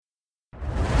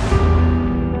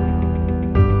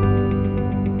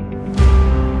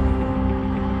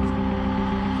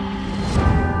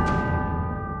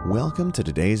Welcome to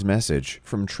today's message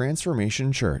from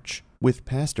Transformation Church with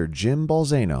Pastor Jim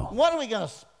Balzano. What are we going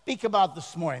to speak about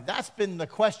this morning? That's been the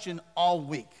question all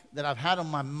week that I've had on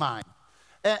my mind.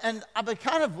 And I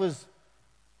kind of was,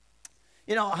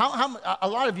 a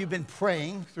lot of you have been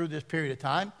praying through this period of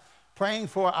time, praying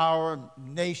for our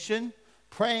nation,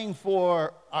 praying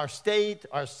for our state,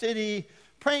 our city,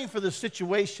 praying for the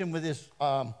situation with this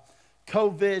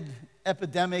COVID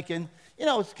epidemic. And,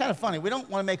 it's kind of funny. We don't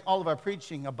want to make all of our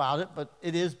preaching about it, but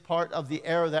it is part of the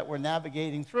era that we're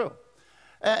navigating through.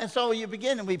 And so you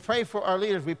begin and we pray for our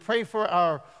leaders. We pray for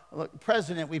our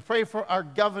president. We pray for our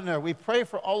governor. We pray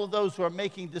for all of those who are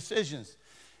making decisions.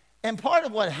 And part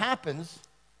of what happens,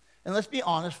 and let's be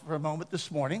honest for a moment this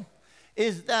morning,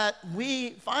 is that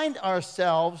we find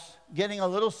ourselves getting a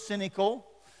little cynical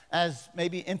as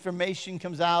maybe information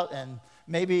comes out and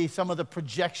maybe some of the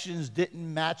projections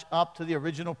didn't match up to the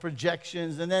original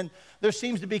projections. And then there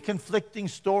seems to be conflicting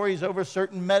stories over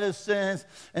certain medicines.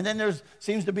 And then there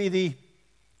seems to be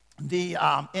the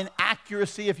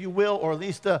inaccuracy, if you will, or at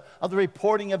least of the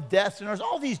reporting of deaths. And there's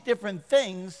all these different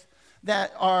things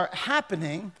that are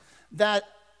happening that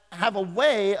have a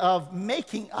way of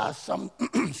making us,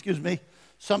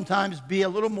 sometimes be a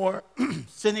little more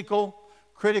cynical,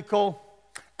 critical,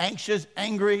 anxious,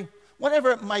 angry,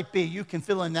 whatever it might be. You can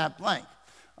fill in that blank.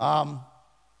 And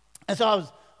so I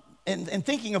was, in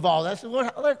thinking of all that, I said,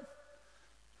 Lord,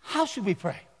 how should we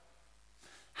pray?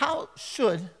 How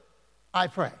should I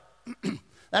pray?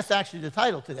 That's actually the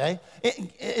title today,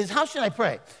 is how should I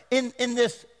pray? In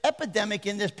this epidemic,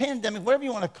 in this pandemic, whatever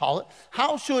you want to call it,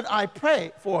 how should I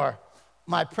pray for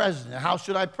my president? How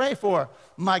should I pray for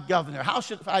my governor? How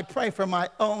should I pray for my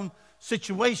own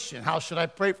situation? How should I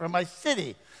pray for my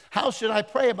city? How should I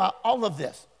pray about all of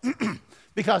this?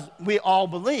 Because we all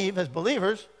believe, as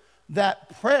believers,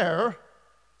 that prayer,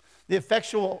 the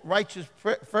effectual, righteous,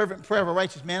 fervent prayer of a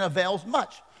righteous man avails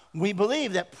much. We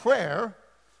believe that prayer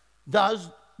does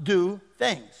do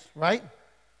things, right?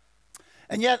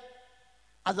 And yet,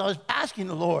 as I was asking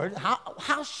the Lord,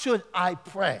 how should I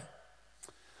pray?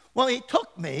 Well, he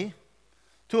took me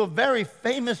to a very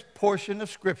famous portion of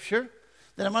Scripture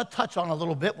that I'm going to touch on a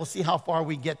little bit. We'll see how far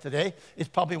we get today. It's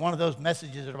probably one of those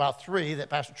messages at about 3 that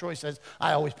Pastor Troy says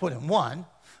I always put in 1,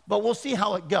 but we'll see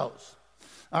how it goes.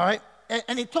 All right?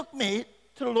 And he took me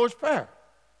to the Lord's Prayer.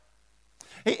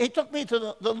 He took me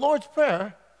to the Lord's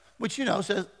Prayer, which,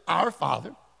 says, Our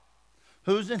Father,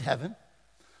 who's in heaven,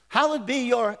 hallowed be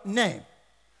your name.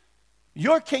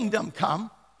 Your kingdom come,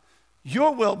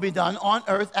 your will be done on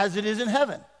earth as it is in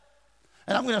heaven.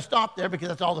 And I'm going to stop there because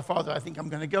that's all the farther I think I'm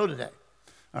going to go today.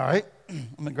 All right? I'm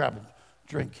going to grab a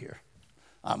drink here.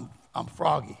 I'm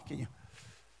froggy. Can you?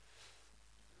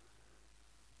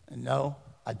 And no,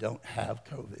 I don't have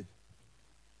COVID.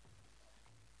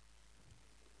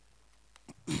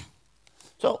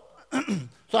 So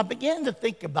I began to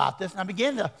think about this, and I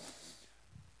began to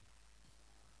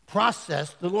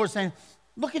process the Lord saying,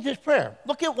 look at this prayer.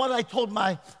 Look at what I told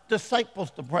my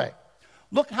disciples to pray.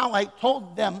 Look how I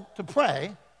told them to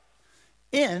pray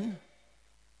in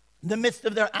the midst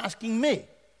of their asking me.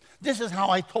 This is how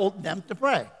I told them to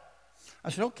pray. I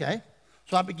said, okay.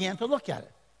 So I began to look at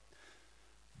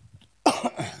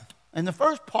it. And the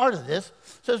first part of this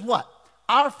says what?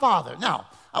 Our Father. Now,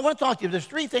 I want to talk to you. There's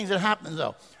 3 things that happen,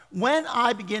 though. When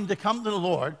I begin to come to the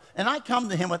Lord, and I come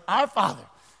to him with our Father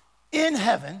in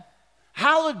heaven,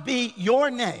 hallowed be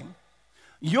your name,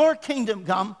 your kingdom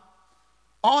come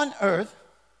on earth,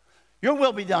 your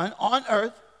will be done on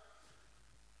earth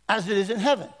as it is in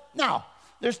heaven. Now,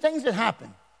 there's things that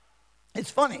happen. It's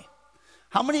funny.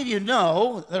 How many of you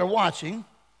know that are watching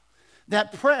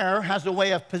that prayer has a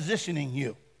way of positioning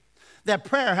you? That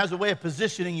prayer has a way of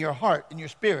positioning your heart and your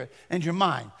spirit and your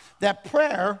mind. That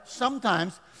prayer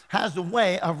sometimes has a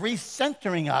way of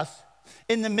recentering us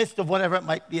in the midst of whatever it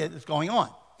might be that's going on.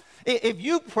 If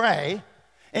you pray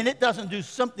and it doesn't do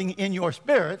something in your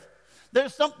spirit,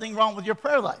 there's something wrong with your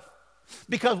prayer life.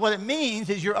 Because what it means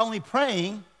is you're only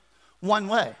praying one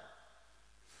way.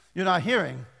 You're not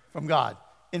hearing from God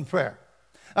in prayer.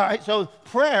 All right, so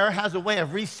prayer has a way of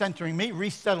recentering me,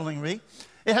 resettling me.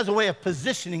 It has a way of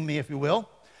positioning me, if you will.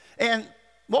 And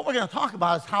what we're going to talk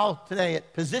about is how today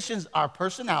it positions our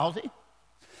personality,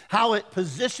 how it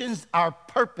positions our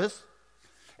purpose,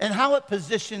 and how it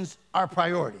positions our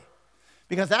priority.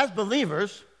 Because as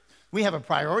believers, we have a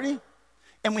priority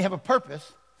and we have a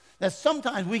purpose that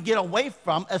sometimes we get away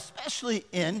from, especially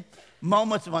in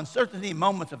moments of uncertainty,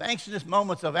 moments of anxiousness,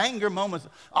 moments of anger,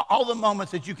 all the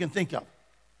moments that you can think of.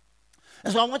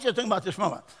 And so I want you to think about this for a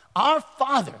moment. Our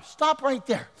Father, stop right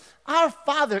there. Our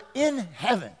Father in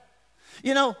heaven.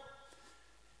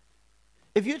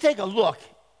 if you take a look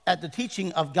at the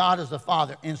teaching of God as the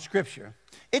Father in Scripture,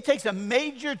 it takes a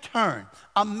major turn,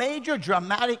 a major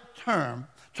dramatic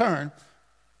turn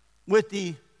with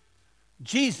the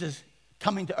Jesus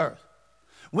coming to earth.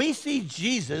 We see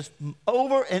Jesus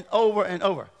over and over and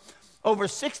over. Over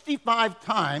 65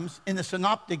 times in the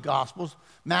Synoptic Gospels,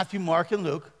 Matthew, Mark, and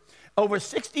Luke, over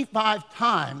 65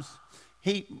 times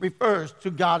he refers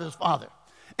to God as Father.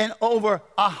 And over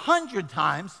 100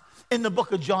 times in the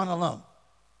book of John alone.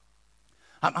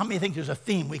 How many think there's a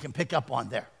theme we can pick up on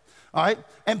there? All right?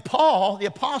 And Paul, the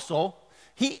apostle,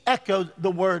 he echoed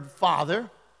the word Father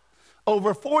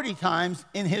over 40 times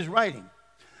in his writing.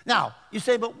 Now, you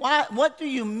say, but what do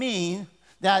you mean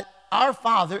that our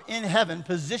Father in heaven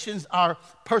positions our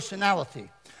personality?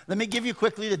 Let me give you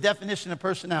quickly the definition of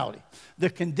personality. The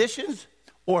conditions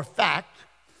or fact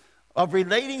of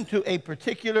relating to a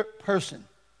particular person.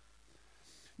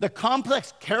 The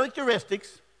complex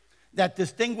characteristics that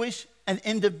distinguish an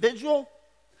individual,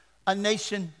 a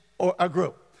nation, or a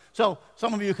group. So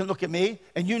some of you can look at me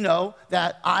and you know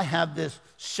that I have this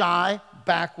shy,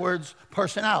 backwards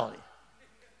personality.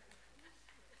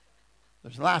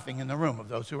 There's laughing in the room of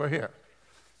those who are here.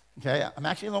 Okay, I'm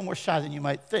actually a little more shy than you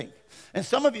might think. And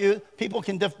some of you, people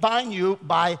can define you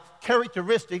by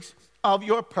characteristics of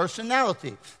your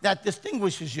personality that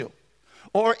distinguishes you.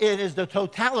 Or it is the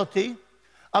totality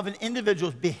of an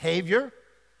individual's behavior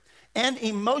and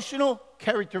emotional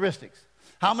characteristics.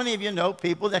 How many of you know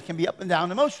people that can be up and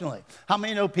down emotionally? How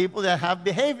many know people that have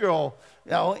behavioral,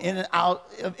 in and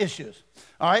out of issues?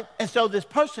 All right? And so this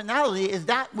personality is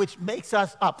that which makes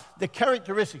us up, the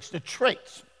characteristics, the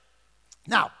traits.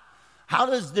 Now, how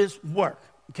does this work?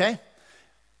 Okay?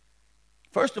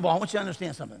 First of all, I want you to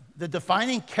understand something. The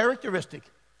defining characteristic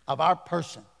of our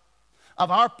person,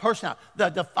 of our personality, the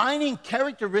defining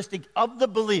characteristic of the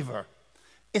believer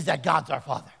is that God's our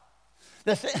Father.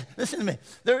 Listen to me.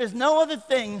 There is no other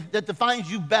thing that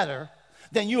defines you better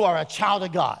than you are a child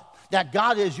of God, that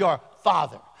God is your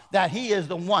Father, that he is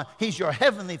the one, he's your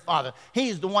heavenly Father.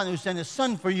 He's the one who sent his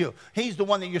Son for you. He's the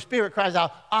one that your spirit cries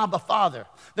out, Abba, Father.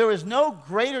 There is no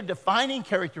greater defining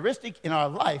characteristic in our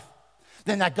life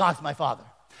than that God's my Father.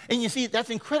 And you see, that's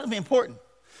incredibly important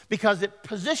because it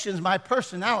positions my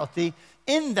personality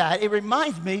in that it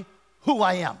reminds me who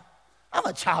I am. I'm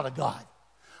a child of God.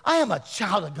 I am a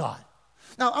child of God.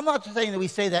 Now, I'm not saying that we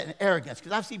say that in arrogance,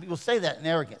 because I've seen people say that in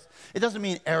arrogance. It doesn't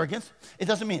mean arrogance. It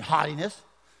doesn't mean haughtiness.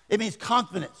 It means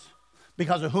confidence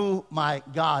because of who my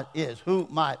God is, who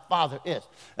my Father is,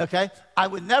 okay? I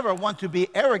would never want to be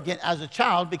arrogant as a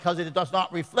child because it does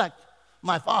not reflect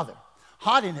my Father.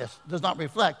 Haughtiness does not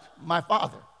reflect my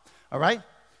Father, all right?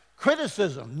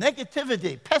 Criticism,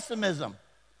 negativity, pessimism,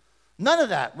 none of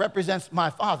that represents my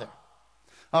Father,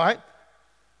 all right?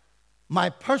 My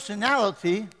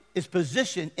personality is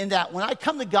positioned in that when I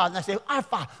come to God and I say, our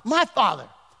Father, my Father,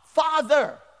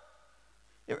 Father,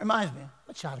 it reminds me, I'm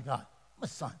a child of God, I'm a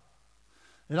son.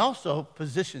 It also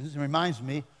positions and reminds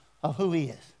me of who he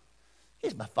is.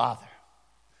 He's my Father.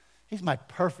 He's my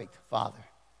perfect Father.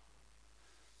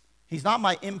 He's not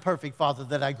my imperfect father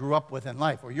that I grew up with in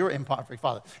life, or your imperfect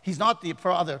father. He's not the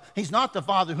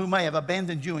father who may have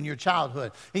abandoned you in your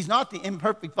childhood. He's not the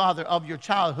imperfect father of your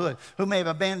childhood who may have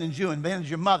abandoned you and abandoned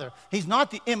your mother. He's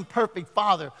not the imperfect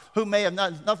father who may have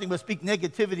nothing but speak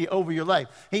negativity over your life.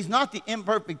 He's not the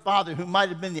imperfect father who might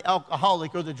have been the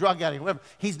alcoholic or the drug addict or whatever.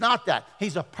 He's not that.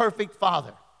 He's a perfect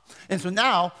father. And so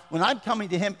now, when I'm coming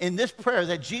to him in this prayer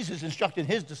that Jesus instructed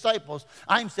his disciples,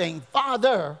 I'm saying,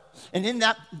 Father, and in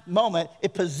that moment,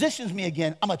 it positions me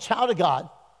again. I'm a child of God,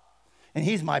 and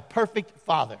he's my perfect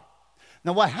Father.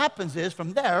 Now, what happens is,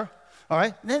 from there, all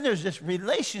right, then there's this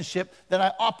relationship that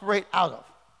I operate out of.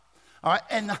 All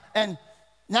right, and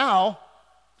now,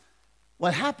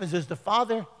 what happens is the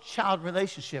father-child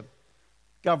relationship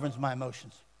governs my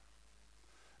emotions.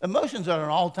 Emotions are at an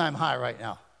all-time high right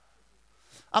now.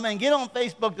 I mean, get on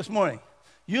Facebook this morning.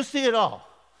 You'll see it all.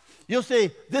 You'll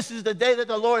see, this is the day that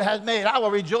the Lord has made. I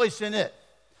will rejoice in it.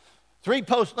 3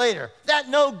 posts later, that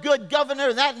no good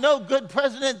governor, that no good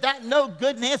president, that no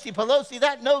good Nancy Pelosi,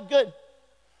 that no good.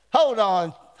 Hold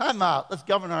on, time out. Let's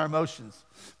govern our emotions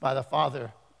by the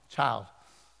father-child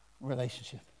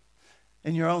relationship.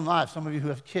 In your own life, some of you who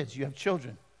have kids, you have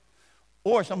children.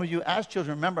 Or some of you as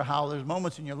children, remember how there's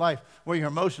moments in your life where your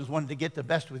emotions wanted to get the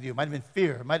best with you. It might have been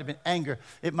fear. It might have been anger.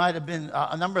 It might have been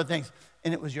a number of things.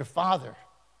 And it was your father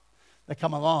that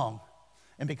come along.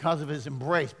 And because of his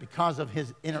embrace, because of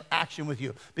his interaction with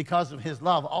you, because of his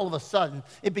love, all of a sudden,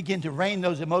 it began to rein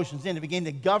those emotions in. It began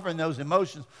to govern those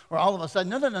emotions where all of a sudden,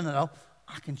 no.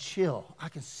 I can chill, I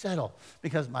can settle,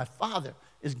 because my Father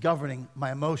is governing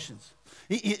my emotions.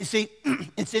 You see,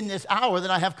 it's in this hour that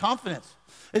I have confidence.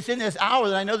 It's in this hour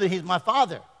that I know that He's my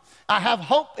Father. I have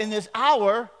hope in this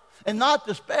hour and not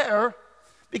despair,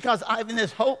 because I have in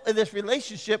this hope, in this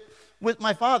relationship with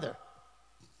my Father.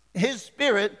 His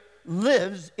Spirit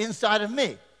lives inside of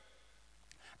me.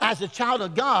 As a child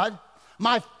of God,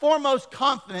 my foremost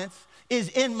confidence is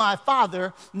in my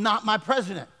Father, not my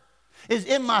president. Is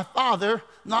in my Father,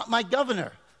 not my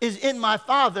governor. Is in my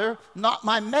Father, not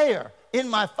my mayor. In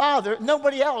my Father,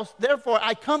 nobody else. Therefore,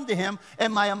 I come to Him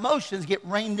and my emotions get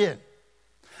reined in.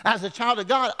 As a child of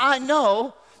God, I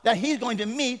know that He's going to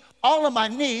meet all of my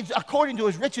needs according to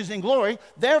His riches and glory.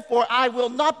 Therefore, I will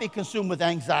not be consumed with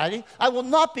anxiety. I will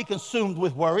not be consumed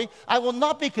with worry. I will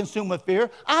not be consumed with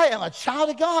fear. I am a child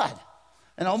of God.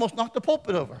 And I almost knocked the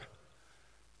pulpit over.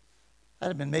 I'd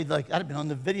have been on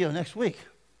the video next week.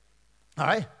 All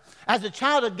right? As a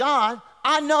child of God,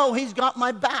 I know He's got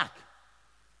my back.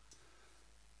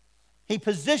 He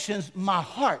positions my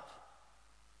heart.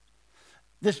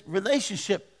 This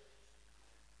relationship,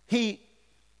 He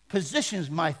positions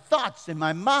my thoughts and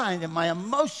my mind and my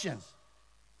emotions.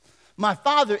 My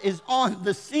Father is on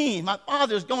the scene. My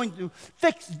Father is going to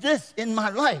fix this in my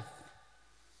life.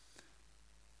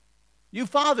 You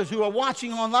fathers who are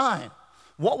watching online,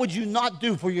 what would you not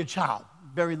do for your child?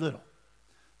 Very little.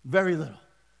 Very little.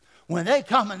 When they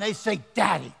come and they say,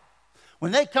 Daddy,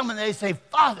 when they come and they say,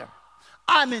 Father,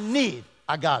 I'm in need,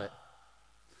 I got it.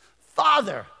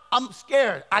 Father, I'm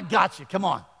scared, I got you, come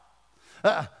on.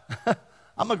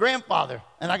 I'm a grandfather,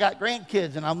 and I got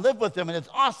grandkids, and I live with them, and it's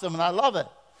awesome, and I love it.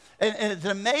 And it's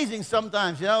amazing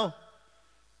sometimes, you know.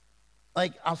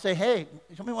 Like, I'll say, hey,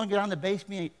 somebody want to get on the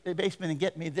basement and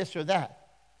get me this or that?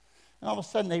 And all of a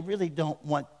sudden, they really don't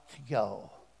want to go.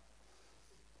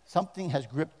 Something has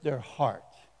gripped their heart.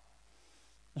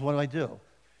 And what do?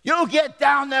 You get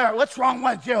down there. What's wrong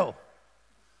with you?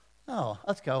 No,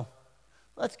 let's go.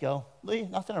 Let's go. Lee,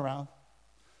 nothing around.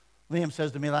 Liam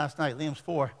says to me last night, Liam's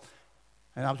 4,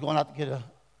 and I was going out to get a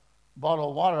bottle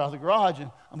of water out of the garage, and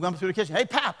I'm going through the kitchen. Hey,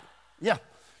 Pap, yeah,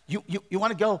 you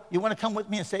want to go? You want to come with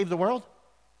me and save the world?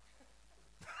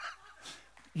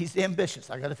 He's ambitious,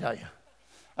 I got to tell you.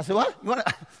 I said, what?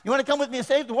 You want to come with me and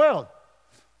save the world?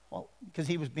 Well, because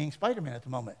he was being Spider-Man at the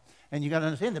moment. And you got to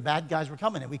understand, the bad guys were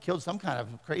coming, and we killed some kind of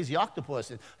crazy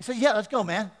octopus. And I said, yeah, let's go,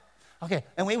 man. Okay,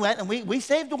 and we went, and we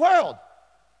saved the world.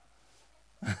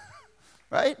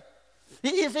 Right?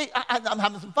 You see, I'm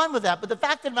having some fun with that. But the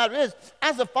fact of the matter is,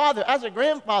 as a father, as a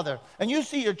grandfather, and you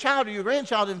see your child or your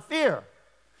grandchild in fear,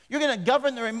 you're going to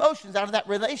govern their emotions out of that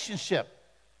relationship.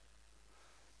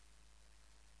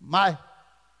 And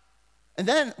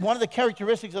then one of the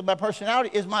characteristics of my personality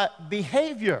is my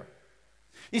behavior.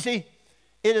 You see,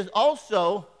 it is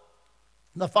also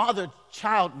the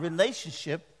father-child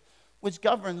relationship which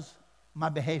governs my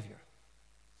behavior.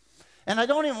 And I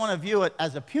don't even want to view it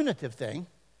as a punitive thing,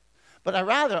 but I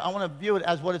want to view it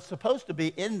as what it's supposed to be,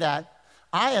 in that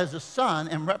I, as a son,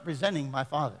 am representing my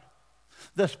Father.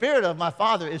 The Spirit of my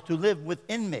Father is to live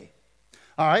within me,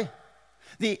 all right?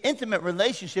 The intimate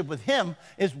relationship with Him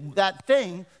is that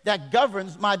thing that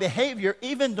governs my behavior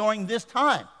even during this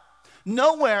time.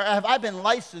 Nowhere have I been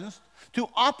licensed to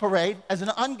operate as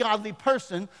an ungodly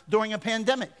person during a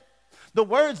pandemic. The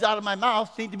words out of my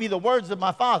mouth need to be the words of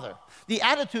my Father. The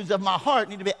attitudes of my heart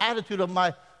need to be the attitude of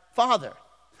my Father.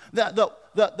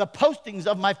 The postings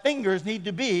of my fingers need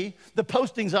to be the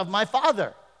postings of my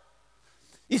Father.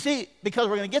 You see, because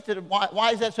we're going to get to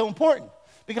why is that so important?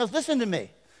 Because listen to me.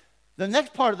 The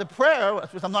next part of the prayer,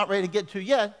 which I'm not ready to get to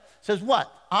yet, says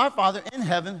what? Our Father in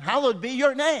heaven, hallowed be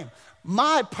your name.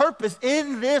 My purpose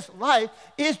in this life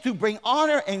is to bring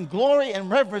honor and glory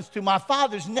and reverence to my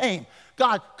Father's name.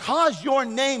 God, cause your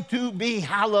name to be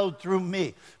hallowed through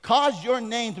me. Cause your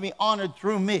name to be honored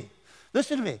through me.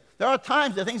 Listen to me. There are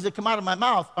times the things that come out of my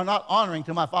mouth are not honoring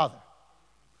to my Father.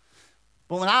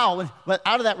 But when out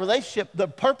of that relationship, the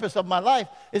purpose of my life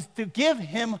is to give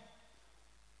Him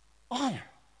honor.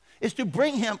 Is to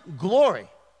bring Him glory.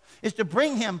 Is to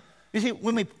bring Him, you see,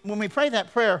 when we pray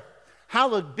that prayer,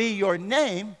 hallowed be your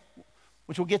name,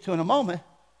 which we'll get to in a moment,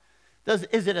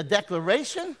 is it a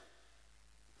declaration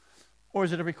or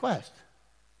is it a request?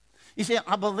 You see,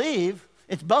 I believe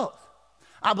it's both.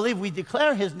 I believe we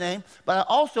declare His name, but I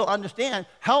also understand,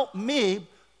 help me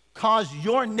cause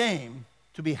your name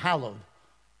to be hallowed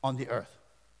on the earth,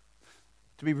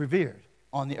 to be revered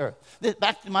on the earth.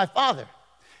 Back to my Father.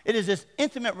 It is this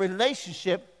intimate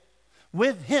relationship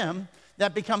with Him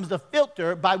that becomes the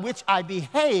filter by which I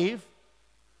behave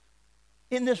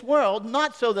in this world,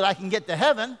 not so that I can get to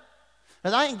heaven,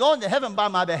 Because I ain't going to heaven by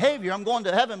my behavior. I'm going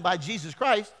to heaven by Jesus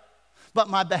Christ. But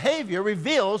my behavior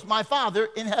reveals my Father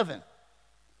in heaven.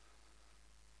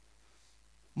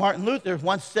 Martin Luther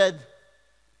once said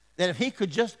that if he could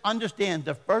just understand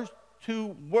the first 2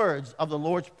 words of the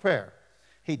Lord's Prayer,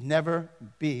 he'd never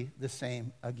be the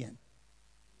same again.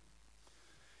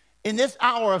 In this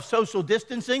hour of social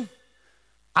distancing,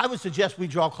 I would suggest we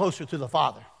draw closer to the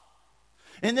Father.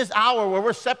 In this hour where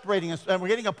we're separating and we're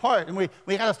getting apart, and we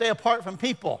got to stay apart from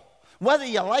people, whether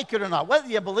you like it or not, whether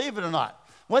you believe it or not,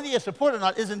 whether you support it or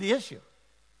not isn't the issue.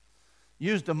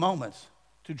 Use the moments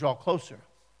to draw closer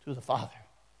to the Father.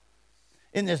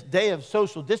 In this day of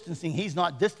social distancing, he's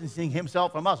not distancing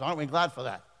himself from us. Aren't we glad for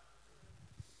that?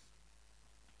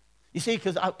 You see,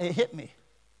 because it hit me.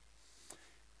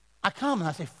 I come and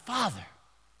I say, Father,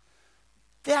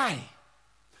 Daddy.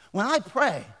 When I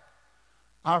pray,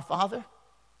 our Father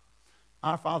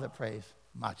prays,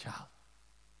 my child.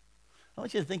 I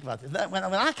want you to think about this. When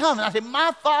I come and I say,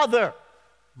 my Father,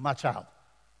 my child.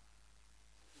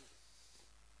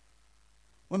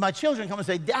 When my children come and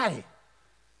say, Daddy,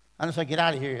 I just say, get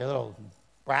out of here, you little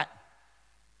brat.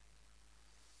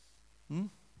 And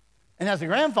as a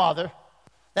grandfather,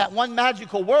 that one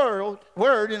magical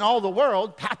word in all the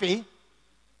world, pappy,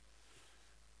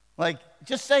 like,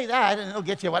 just say that and it'll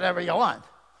get you whatever you want.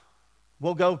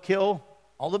 We'll go kill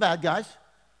all the bad guys,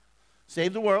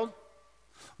 save the world.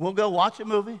 We'll go watch a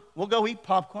movie. We'll go eat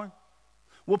popcorn.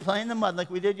 We'll play in the mud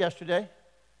like we did yesterday.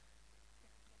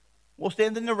 We'll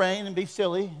stand in the rain and be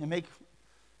silly and make,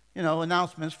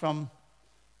 announcements from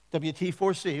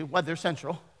WT4C, Weather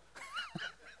Central.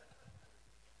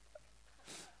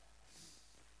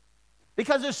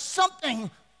 Because there's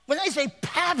something, when they say,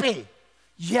 Pappy,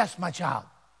 yes, my child.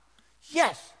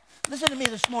 Yes. Listen to me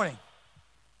this morning.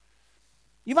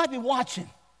 You might be watching.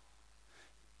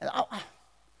 And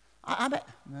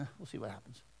we'll see what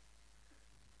happens.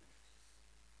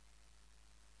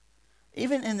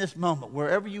 Even in this moment,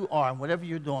 wherever you are and whatever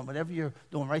you're doing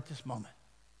right this moment,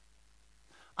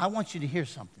 I want you to hear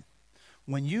something.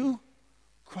 When you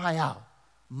cry out,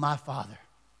 my Father,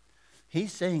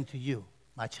 he's saying to you,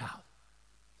 my child.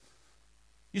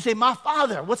 You say, my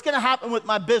Father, what's going to happen with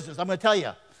my business? I'm going to tell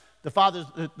you. The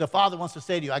Father wants to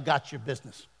say to you, I got your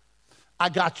business. I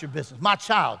got your business. My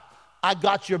child, I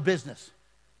got your business.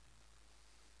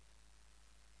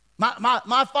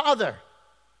 My Father,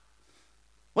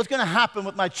 what's going to happen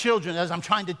with my children as I'm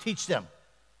trying to teach them?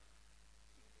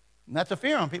 And that's a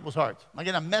fear on people's hearts. Am I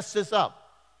going to mess this up?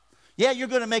 Yeah, you're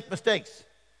going to make mistakes.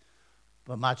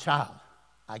 But my child,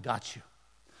 I got you.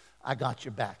 I got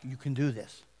your back. You can do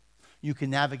this. You can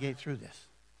navigate through this.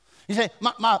 You say,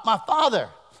 my Father,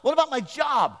 what about my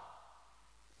job?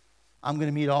 I'm going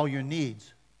to meet all your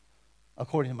needs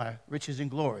according to my riches and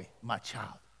glory, my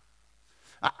child.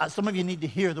 Some of you need to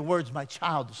hear the words, my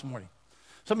child, this morning.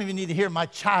 Some of you need to hear, my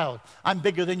child, I'm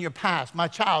bigger than your past. My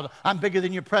child, I'm bigger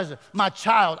than your present. My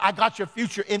child, I got your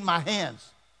future in my hands.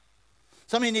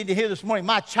 Some of you need to hear this morning,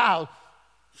 my child,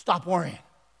 stop worrying.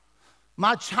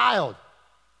 My child,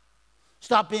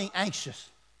 stop being anxious.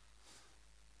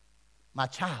 My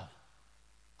child,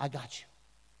 I got you.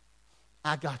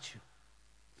 I got you.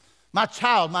 My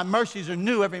child, my mercies are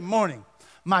new every morning.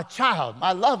 My child,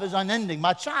 my love is unending.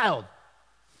 My child.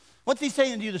 What's he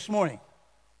saying to you this morning?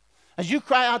 As you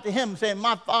cry out to him saying,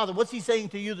 my Father, what's he saying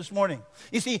to you this morning?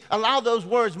 You see, allow those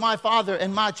words, my Father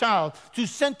and my child, to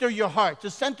center your heart, to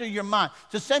center your mind,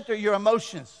 to center your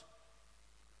emotions.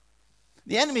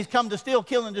 The enemy's come to steal,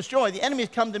 kill, and destroy. The enemy's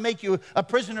come to make you a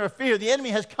prisoner of fear. The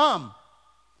enemy has come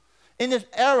in this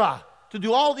era to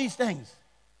do all these things.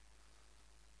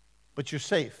 But you're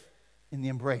safe in the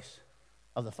embrace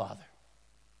of the Father.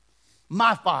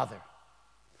 My Father.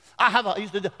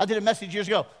 I did a message years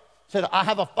ago. Said, I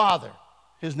have a Father.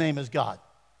 His name is God.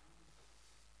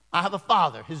 I have a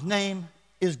Father. His name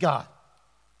is God.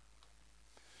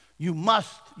 You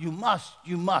must,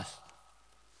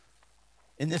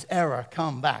 in this era,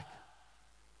 come back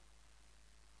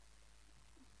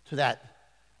to that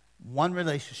one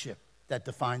relationship that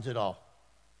defines it all.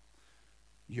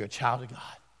 You're a child of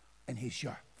God, and he's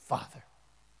your Father.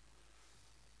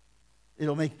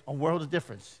 It'll make a world of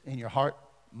difference in your heart,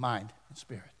 mind, and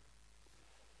spirit.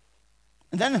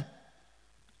 And then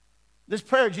this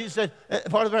prayer, Jesus said,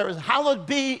 part of the prayer is, hallowed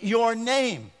be your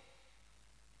name.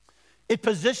 It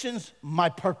positions my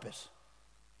purpose.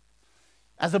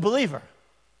 As a believer,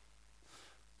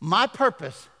 my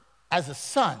purpose as a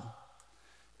son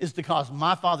is to cause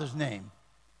my Father's name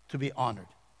to be honored.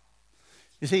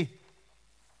 You see,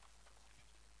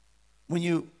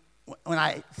 when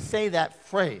I say that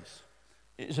phrase,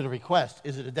 is it a request?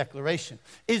 Is it a declaration?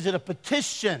 Is it a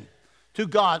petition to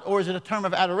God, or is it a term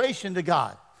of adoration to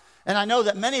God? And I know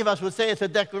that many of us would say it's a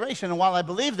declaration, and while I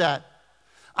believe that,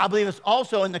 I believe it's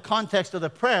also in the context of the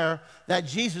prayer that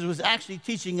Jesus was actually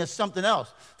teaching us something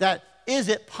else. That is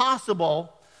it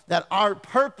possible that our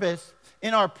purpose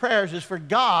in our prayers is for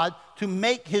God to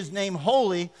make his name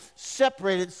holy,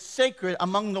 separated, sacred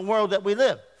among the world that we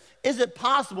live? Is it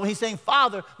possible? He's saying,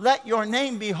 Father, let your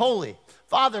name be holy.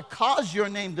 Father, cause your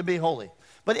name to be holy.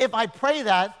 But if I pray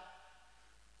that,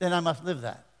 then I must live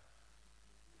that.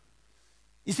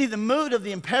 You see, the mood of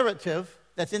the imperative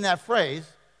that's in that phrase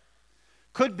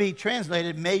could be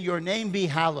translated, may your name be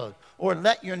hallowed, or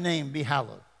let your name be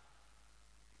hallowed.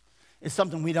 It's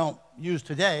something we don't use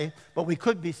today, but we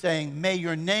could be saying, may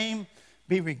your name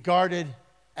be regarded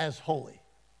as holy.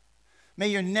 May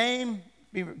your name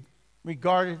be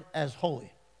regarded as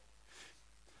holy.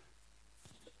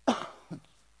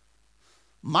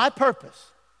 My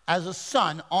purpose as a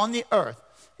son on the earth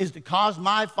is to cause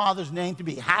my Father's name to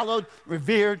be hallowed,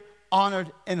 revered,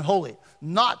 honored, and holy,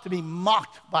 not to be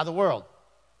mocked by the world.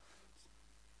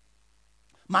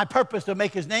 My purpose to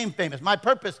make his name famous. My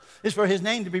purpose is for his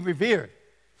name to be revered.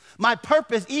 My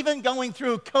purpose, even going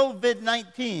through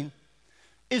COVID-19,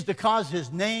 is to cause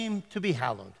his name to be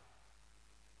hallowed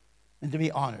and to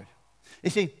be honored. You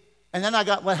see, and then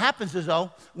what happens is,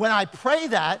 though, when I pray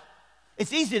that,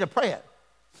 it's easy to pray it.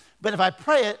 But if I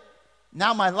pray it,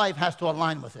 now my life has to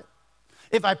align with it.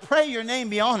 If I pray your name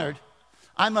be honored,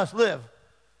 I must live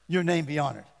your name be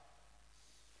honored.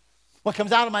 What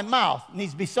comes out of my mouth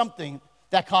needs to be something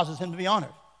that causes him to be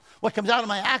honored. What comes out of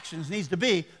my actions needs to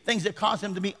be things that cause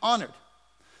him to be honored.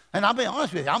 And I'll be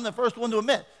honest with you, I'm the first one to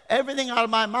admit, everything out of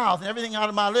my mouth and everything out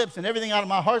of my lips and everything out of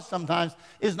my heart sometimes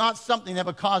is not something that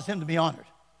would cause him to be honored.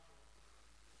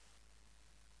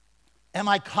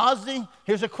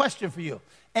 Here's a question for you.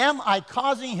 Am I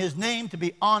causing his name to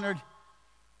be honored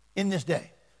in this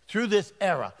day, through this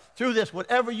era, through this,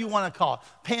 whatever you want to call it,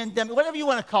 pandemic, whatever you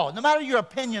want to call it, no matter your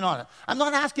opinion on it? I'm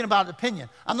not asking about opinion.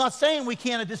 I'm not saying we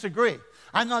can't disagree.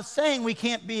 I'm not saying we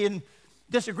can't be in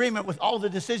disagreement with all the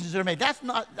decisions that are made. That's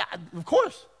not, of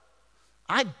course.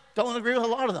 I don't agree with a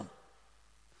lot of them.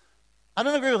 I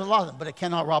don't agree with a lot of them, but it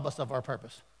cannot rob us of our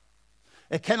purpose.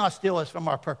 It cannot steal us from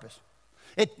our purpose.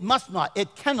 It must not.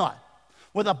 It cannot.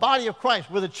 We're the body of Christ.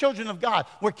 We're the children of God.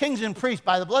 We're kings and priests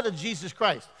by the blood of Jesus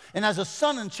Christ. And as a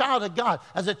son and child of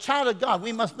God,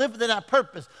 we must live to that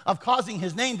purpose of causing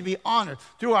his name to be honored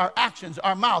through our actions,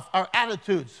 our mouth, our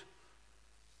attitudes.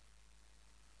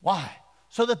 Why?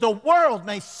 So that the world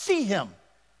may see him.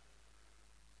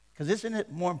 Because isn't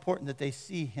it more important that they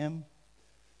see him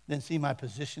than see my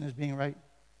position as being right?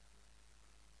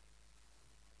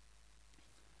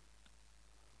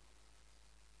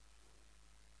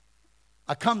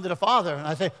 I come to the Father and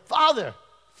I say, Father,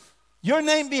 your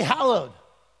name be hallowed.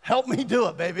 Help me do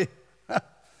it, baby.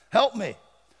 Help me.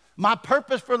 My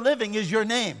purpose for living is your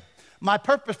name. My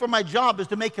purpose for my job is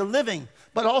to make a living,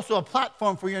 but also a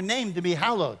platform for your name to be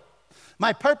hallowed.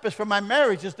 My purpose for my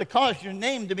marriage is to cause your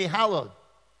name to be hallowed.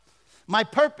 My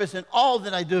purpose in all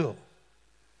that I do,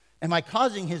 am I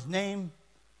causing his name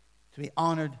to be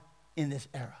honored in this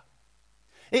era?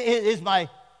 It is my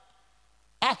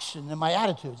action and my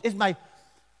attitudes. Is my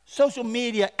social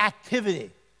media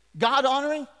activity God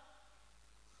honoring?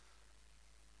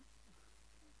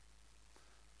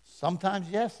 Sometimes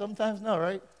yes, sometimes no,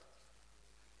 right?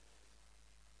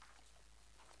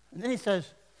 And then he says,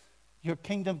 your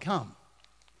kingdom come.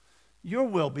 Your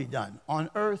will be done on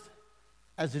earth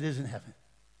as it is in heaven.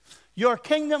 Your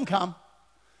kingdom come.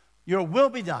 Your will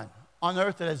be done on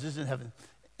earth as it is in heaven.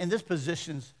 And this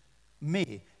positions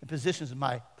me. It positions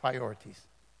my priorities.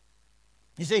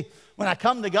 You see, when I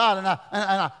come to God and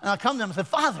I come to him and say,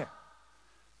 Father,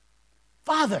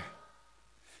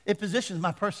 it positions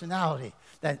my personality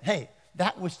that, hey,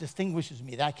 that which distinguishes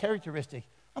me, that characteristic,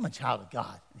 I'm a child of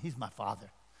God, and he's my Father.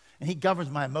 And he governs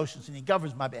my emotions, and he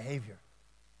governs my behavior.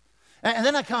 And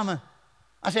then I come and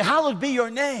I say, hallowed be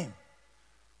your name,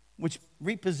 which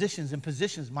repositions and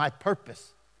positions my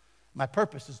purpose. My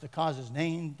purpose is to cause his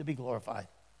name to be glorified.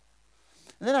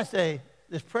 And then I say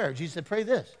this prayer. Jesus said, pray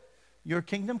this. Your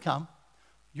kingdom come,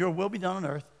 your will be done on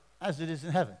earth as it is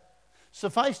in heaven.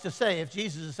 Suffice to say, if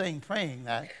Jesus is saying praying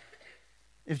that,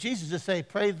 if Jesus is saying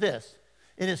pray this,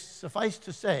 it is suffice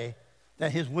to say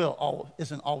that his will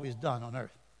isn't always done on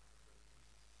earth.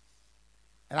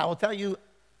 And I will tell you,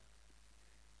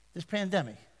 this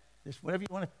pandemic, this whatever you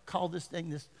want to call this thing,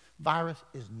 this virus,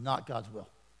 is not God's will.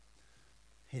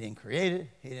 He didn't create it.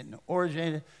 He didn't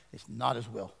originate it. It's not his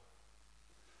will.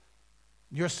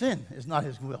 Your sin is not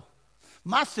his will.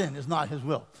 My sin is not his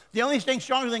will. The only thing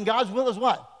stronger than God's will is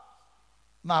what?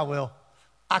 My will.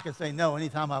 I can say no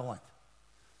anytime I want.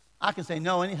 I can say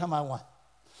no anytime I want.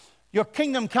 Your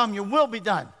kingdom come, your will be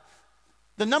done.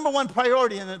 The number one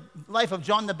priority in the life of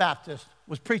John the Baptist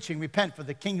was preaching, repent, for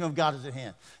the kingdom of God is at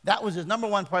hand. That was his number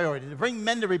one priority, to bring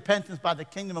men to repentance by the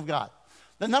kingdom of God.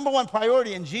 The number one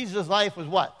priority in Jesus' life was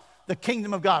what? The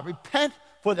kingdom of God. Repent,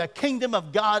 for the kingdom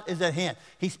of God is at hand.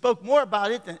 He spoke more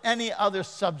about it than any other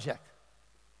subject.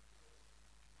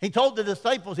 He told the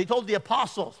disciples, he told the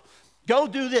apostles, go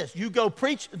do this. You go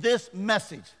preach this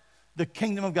message. The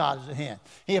kingdom of God is at hand.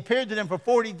 He appeared to them for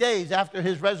 40 days after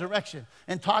his resurrection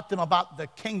and taught them about the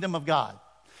kingdom of God.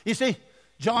 You see,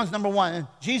 John's number one, and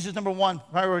Jesus' number one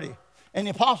priority, and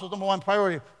the apostles' number one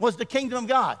priority was the kingdom of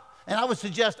God. And I would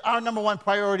suggest our number one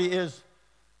priority is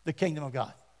the kingdom of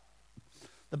God.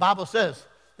 The Bible says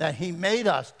that he made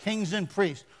us kings and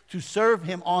priests to serve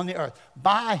him on the earth.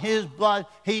 By his blood,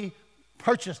 he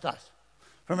purchased us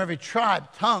from every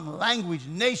tribe, tongue, language,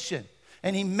 nation.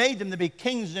 And he made them to be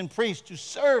kings and priests to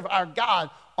serve our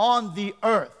God on the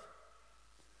earth.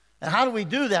 And how do we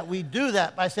do that? We do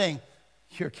that by saying,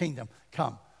 your kingdom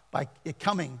come, by it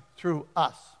coming through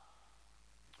us.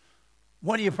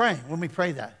 What are you praying when we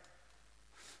pray that?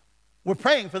 We're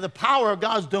praying for the power of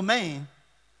God's domain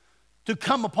to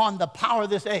come upon the power of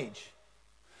this age.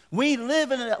 We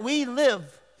live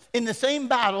in the same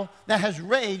battle that has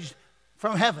raged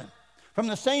from heaven, from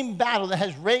the same battle that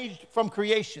has raged from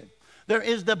creation. There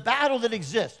is the battle that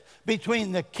exists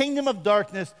between the kingdom of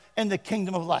darkness and the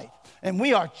kingdom of light. And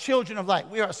we are children of light.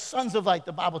 We are sons of light,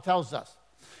 the Bible tells us.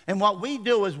 And what we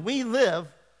do is we live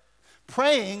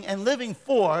praying and living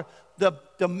for the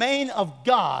domain of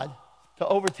God to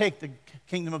overtake the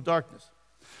kingdom of darkness.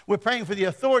 We're praying for the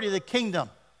authority of the kingdom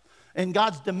in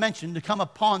God's dimension to come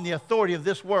upon the authority of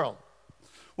this world.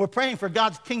 We're praying for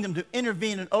God's kingdom to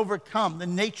intervene and overcome the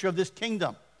nature of this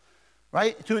kingdom.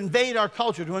 Right? To invade our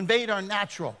culture, to invade our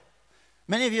natural.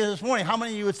 Many of you this morning, how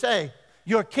many of you would say,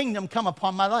 your kingdom come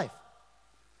upon my life?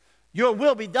 Your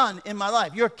will be done in my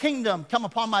life. Your kingdom come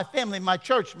upon my family, my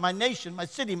church, my nation, my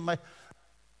city, my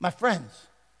friends.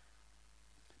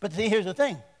 But see, here's the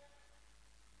thing.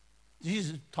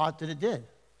 Jesus taught that it did.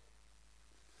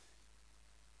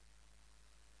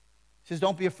 He says,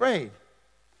 don't be afraid,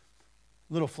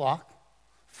 little flock.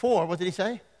 For, what did he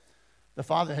say? The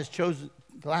Father has chosen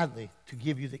gladly to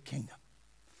give you the kingdom.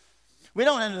 We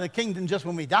don't enter the kingdom just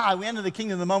when we die. We enter the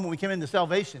kingdom the moment we come into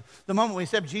salvation. The moment we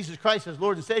accept Jesus Christ as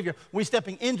Lord and Savior, we're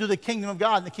stepping into the kingdom of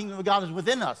God, and the kingdom of God is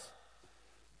within us.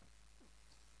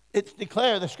 It's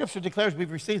declared, the scripture declares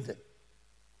we've received it.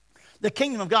 The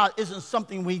kingdom of God isn't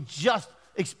something we just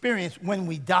experience when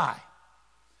we die.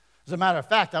 As a matter of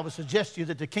fact, I would suggest to you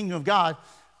that the kingdom of God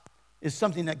is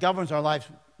something that governs our lives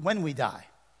when we die.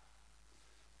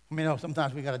 I mean,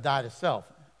 sometimes we got to die to self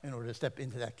in order to step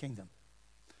into that kingdom.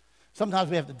 Sometimes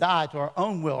we have to die to our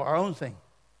own will, our own thing.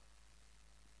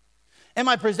 Am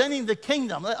I presenting the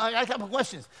kingdom? I got a couple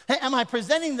questions. Hey, am I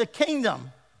presenting the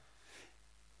kingdom?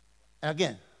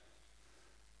 Again,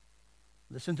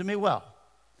 listen to me well.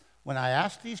 When I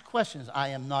ask these questions, I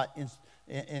am not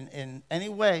in any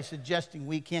way suggesting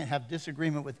we can't have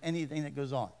disagreement with anything that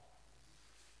goes on.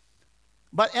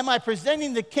 But am I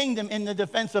presenting the kingdom in the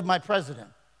defense of my president?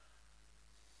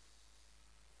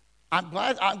 I'm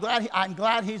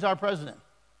glad he's our president.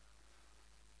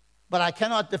 But I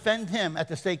cannot defend him at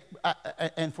the stake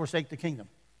and forsake the kingdom.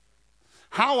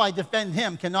 How I defend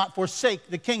him cannot forsake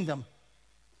the kingdom.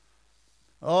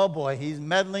 Oh boy, he's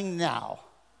meddling now.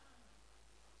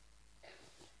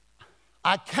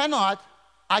 I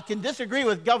can disagree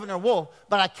with Governor Wolf,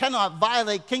 but I cannot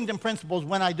violate kingdom principles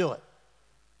when I do it.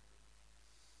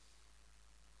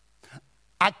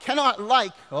 I cannot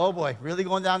like, oh boy, really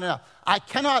going down now. I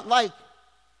cannot like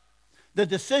the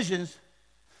decisions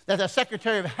that the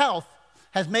Secretary of Health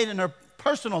has made in her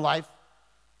personal life,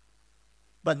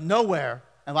 but nowhere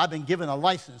have I been given a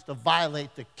license to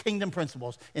violate the kingdom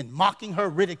principles in mocking her,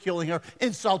 ridiculing her,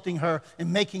 insulting her,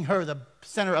 and making her the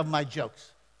center of my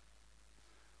jokes.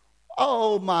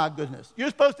 Oh my goodness. You're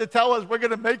supposed to tell us we're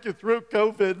going to make it through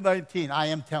COVID-19. I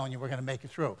am telling you we're going to make it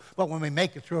through. But when we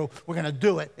make it through, we're going to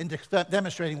do it in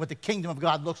demonstrating what the kingdom of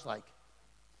God looks like.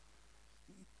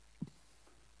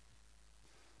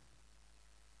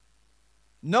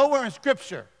 Nowhere in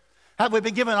Scripture have we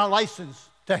been given a license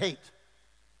to hate.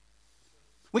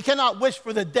 We cannot wish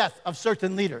for the death of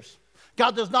certain leaders.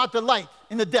 God does not delight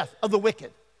in the death of the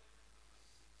wicked.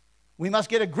 We must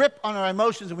get a grip on our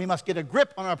emotions, and we must get a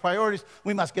grip on our priorities.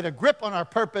 We must get a grip on our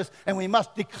purpose, and we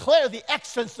must declare the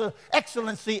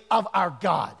excellency of our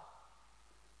God.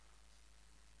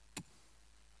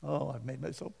 Oh, I've made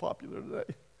myself popular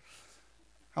today.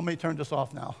 How many turned us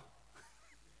off now?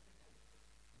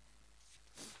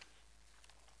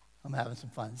 I'm having some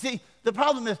fun. See, the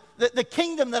problem is that the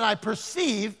kingdom that I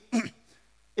perceive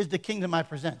is the kingdom I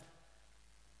present.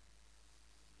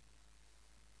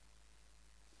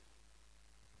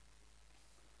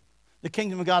 The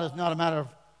kingdom of God is not a matter of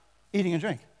eating and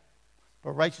drink,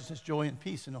 but righteousness, joy, and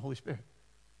peace in the Holy Spirit.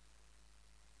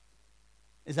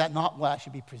 Is that not what I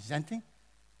should be presenting?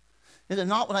 Is it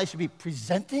not what I should be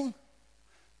presenting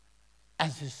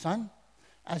as his son,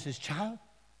 as his child,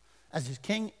 as his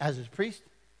king, as his priest?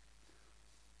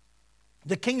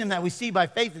 The kingdom that we see by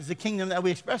faith is the kingdom that we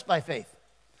express by faith.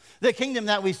 The kingdom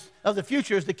of the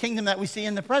future is the kingdom that we see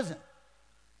in the present.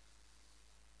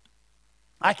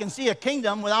 I can see a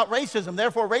kingdom without racism.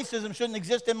 Therefore, racism shouldn't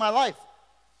exist in my life.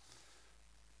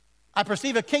 I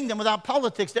perceive a kingdom without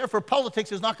politics. Therefore,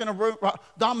 politics is not going to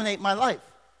dominate my life.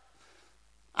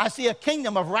 I see a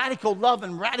kingdom of radical love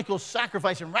and radical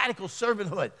sacrifice and radical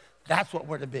servanthood. That's what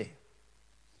we're to be.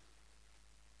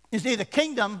 You see, the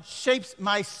kingdom shapes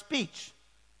my speech.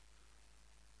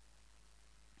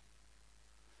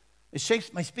 It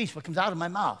shapes my speech, what comes out of my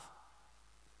mouth.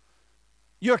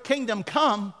 Your kingdom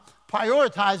come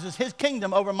prioritizes his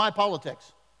kingdom over my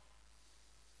politics.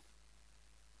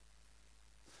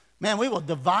 Man, we will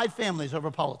divide families over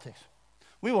politics.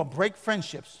 We will break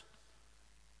friendships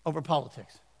over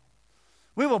politics.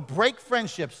 We will break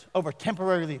friendships over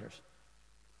temporary leaders.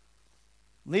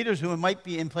 Leaders who might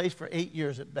be in place for 8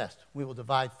 years at best. We will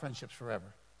divide friendships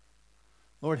forever.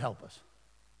 Lord, help us.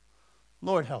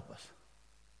 Lord, help us.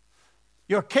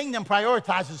 Your kingdom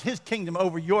prioritizes his kingdom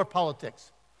over your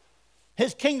politics.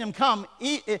 His kingdom come,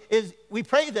 we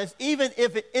pray this even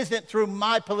if it isn't through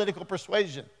my political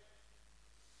persuasion.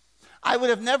 I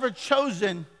would have never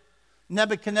chosen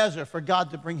Nebuchadnezzar for God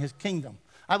to bring his kingdom.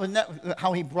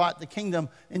 How he brought the kingdom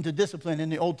into discipline in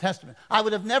the Old Testament. I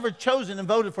would have never chosen and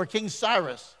voted for King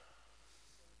Cyrus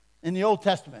in the Old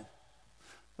Testament.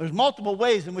 There's multiple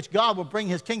ways in which God will bring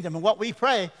his kingdom, and what we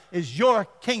pray is your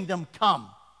kingdom come,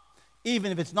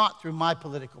 even if it's not through my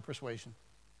political persuasion.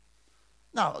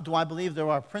 Now, do I believe there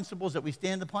are principles that we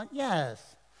stand upon?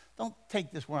 Yes. Don't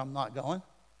take this where I'm not going.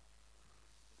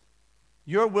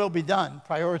 Your will be done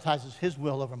prioritizes his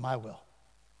will over my will.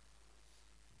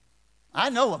 I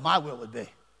know what my will would be.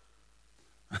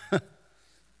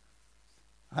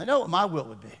 I know what my will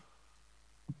would be.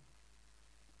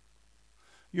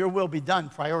 Your will be done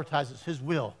prioritizes his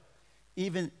will,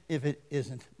 even if it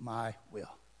isn't my will.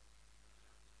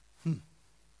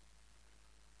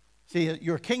 See,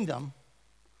 your kingdom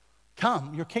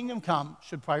come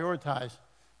should prioritize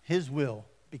his will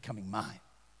becoming mine.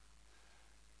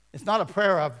 It's not a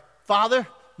prayer of, Father,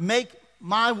 make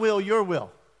my will your will.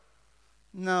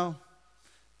 No,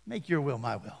 make your will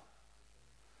my will.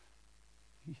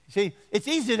 See, it's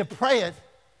easy to pray it.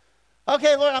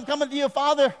 Okay, Lord, I'm coming to you,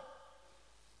 Father.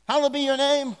 Hallowed be your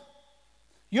name.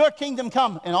 Your kingdom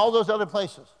come in all those other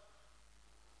places.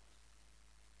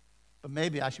 But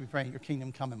maybe I should be praying, your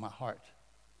kingdom come in my heart.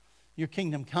 Your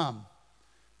kingdom come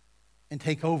and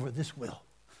take over this will.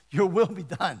 Your will be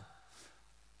done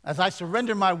as I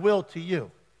surrender my will to you.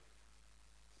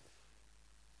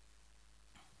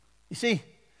 You see,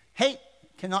 hate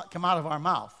cannot come out of our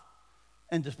mouth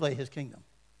and display his kingdom.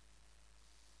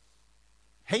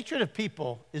 Hatred of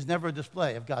people is never a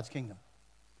display of God's kingdom.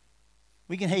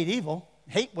 We can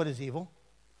hate what is evil,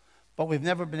 but we've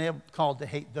never been called to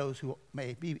hate those who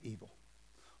may be evil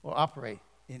or operate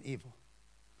in evil.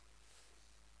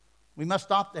 We must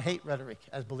stop the hate rhetoric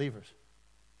as believers.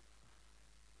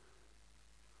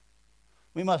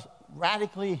 We must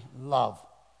radically love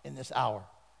in this hour.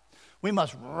 We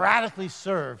must radically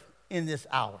serve in this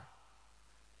hour.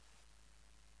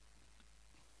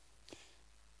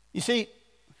 You see,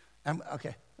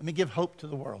 okay, let me give hope to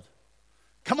the world.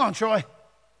 Come on, Troy.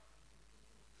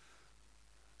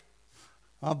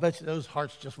 I'll bet you those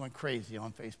hearts just went crazy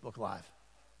on Facebook Live.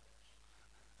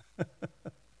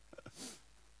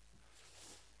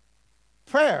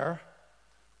 Prayer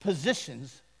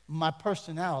positions my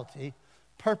personality,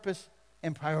 purpose,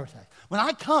 and prioritize. When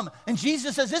I come and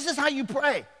Jesus says, this is how you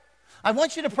pray. I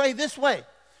want you to pray this way.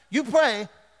 You pray,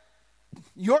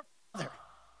 your Father,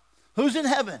 who's in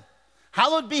heaven,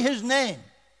 hallowed be his name.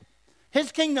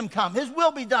 His kingdom come, his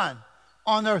will be done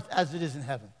on earth as it is in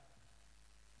heaven.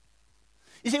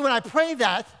 You see, when I pray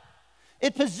that,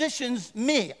 it positions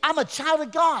me. I'm a child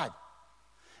of God.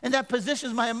 And that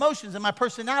positions my emotions and my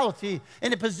personality,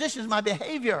 and it positions my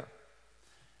behavior.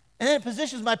 And then it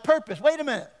positions my purpose. Wait a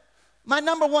minute. My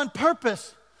number one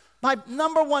purpose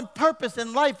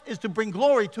in life is to bring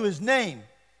glory to his name.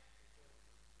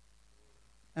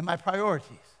 And my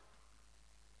priorities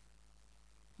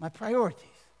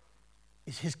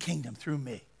is his kingdom through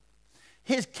me.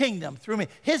 His kingdom through me,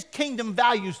 His kingdom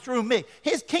values through me,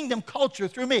 His kingdom culture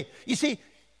through me. You see,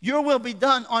 your will be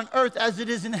done on earth as it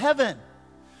is in heaven.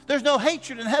 There's no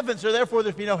hatred in heaven, so therefore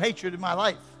there's be no hatred in my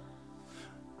life.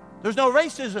 There's no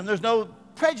racism, there's no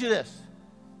prejudice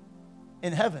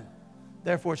in heaven.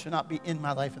 Therefore, it should not be in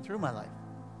my life and through my life.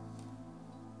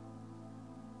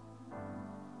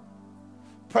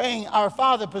 Praying our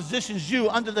Father positions you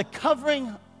under the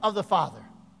covering of the Father.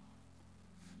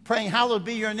 Praying hallowed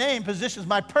be your name positions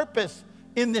my purpose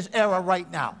in this era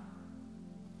right now.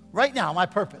 Right now, my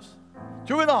purpose,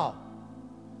 through it all,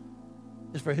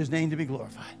 is for His name to be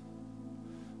glorified.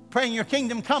 Praying your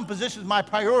kingdom come positions my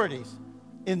priorities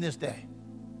in this day.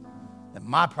 And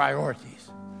my priorities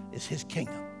is His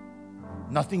kingdom,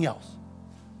 nothing else.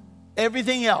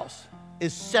 Everything else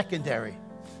is secondary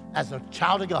as a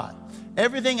child of God.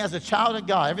 Everything as a child of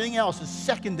God, everything else is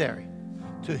secondary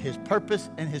to His purpose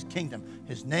and His kingdom,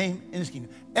 His name and His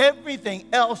kingdom. Everything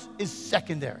else is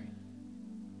secondary.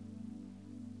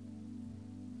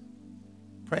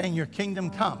 Praying your kingdom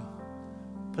come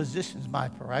positions my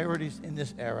priorities in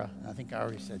this era. And I think I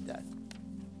already said that.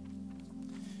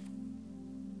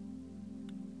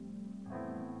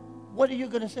 What are you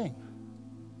going to sing?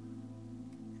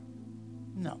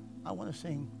 No, I want to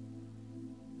sing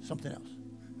something else.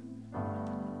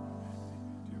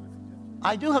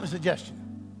 I do have a suggestion.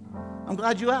 I'm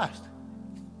glad you asked.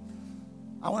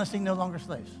 I want to sing No Longer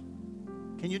Slaves.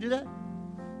 Can you do that?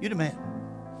 You the man.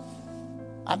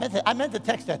 I meant to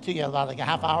text that to you about like a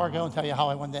half hour ago and tell you how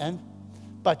I wanted to end.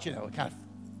 But, it kind of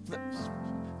flips.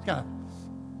 It's kind of,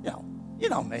 you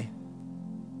know me.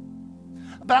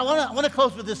 But I want to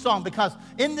close with this song because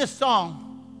in this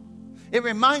song, it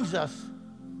reminds us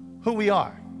who we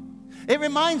are. It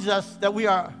reminds us that we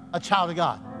are a child of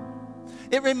God.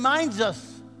 It reminds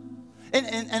us, and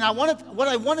what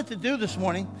I wanted to do this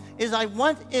morning is I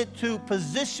want it to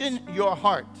position your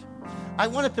heart. I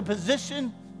want it to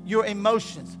position your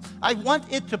emotions. I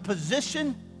want it to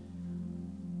position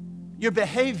your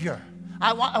behavior.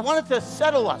 I want it to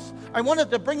settle us. I want it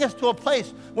to bring us to a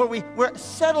place where we're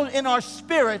settled in our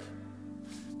spirit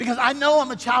because I know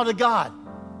I'm a child of God.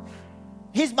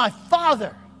 He's my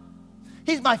Father.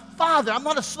 He's my Father. I'm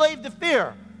not a slave to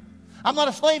fear. I'm not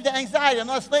a slave to anxiety. I'm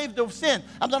not a slave to sin.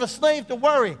 I'm not a slave to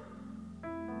worry.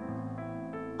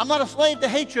 I'm not a slave to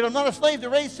hatred. I'm not a slave to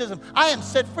racism. I am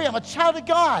set free. I'm a child of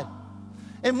God.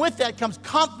 And with that comes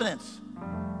confidence.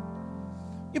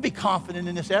 You be confident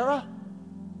in this era.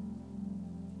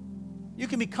 You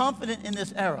can be confident in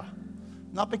this era,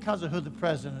 not because of who the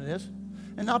president is,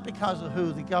 and not because of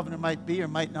who the governor might be or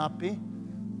might not be,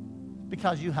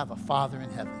 because you have a Father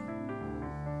in heaven.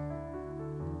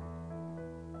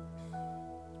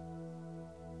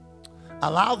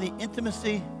 Allow the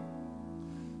intimacy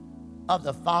of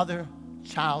the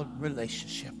father-child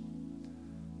relationship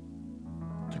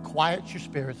to quiet your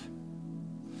spirit,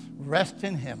 rest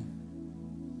in Him,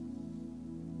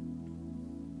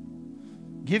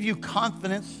 give you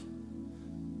confidence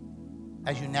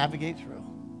as you navigate through.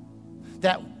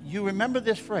 That you remember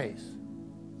this phrase,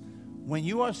 when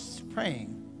you are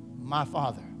praying, my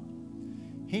Father,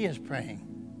 He is praying,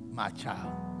 my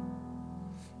child.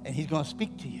 And He's going to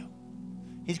speak to you.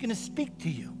 He's going to speak to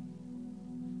you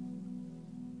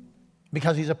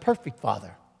because He's a perfect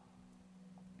Father.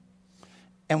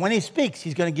 And when He speaks,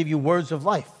 He's going to give you words of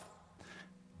life.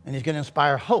 And He's going to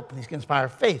inspire hope, and He's going to inspire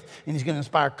faith, and He's going to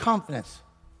inspire confidence.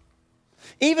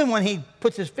 Even when He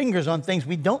puts His fingers on things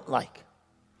we don't like.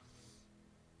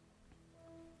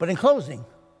 But in closing,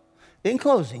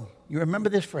 you remember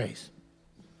this phrase.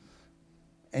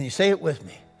 And you say it with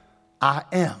me. I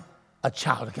am a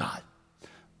child of God.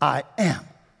 I am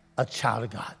a child of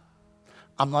God.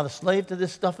 I'm not a slave to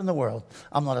this stuff in the world.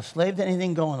 I'm not a slave to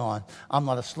anything going on. I'm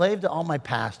not a slave to all my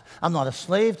past. I'm not a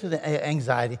slave to the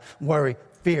anxiety, worry,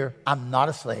 fear. I'm not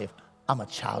a slave. I'm a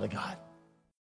child of God.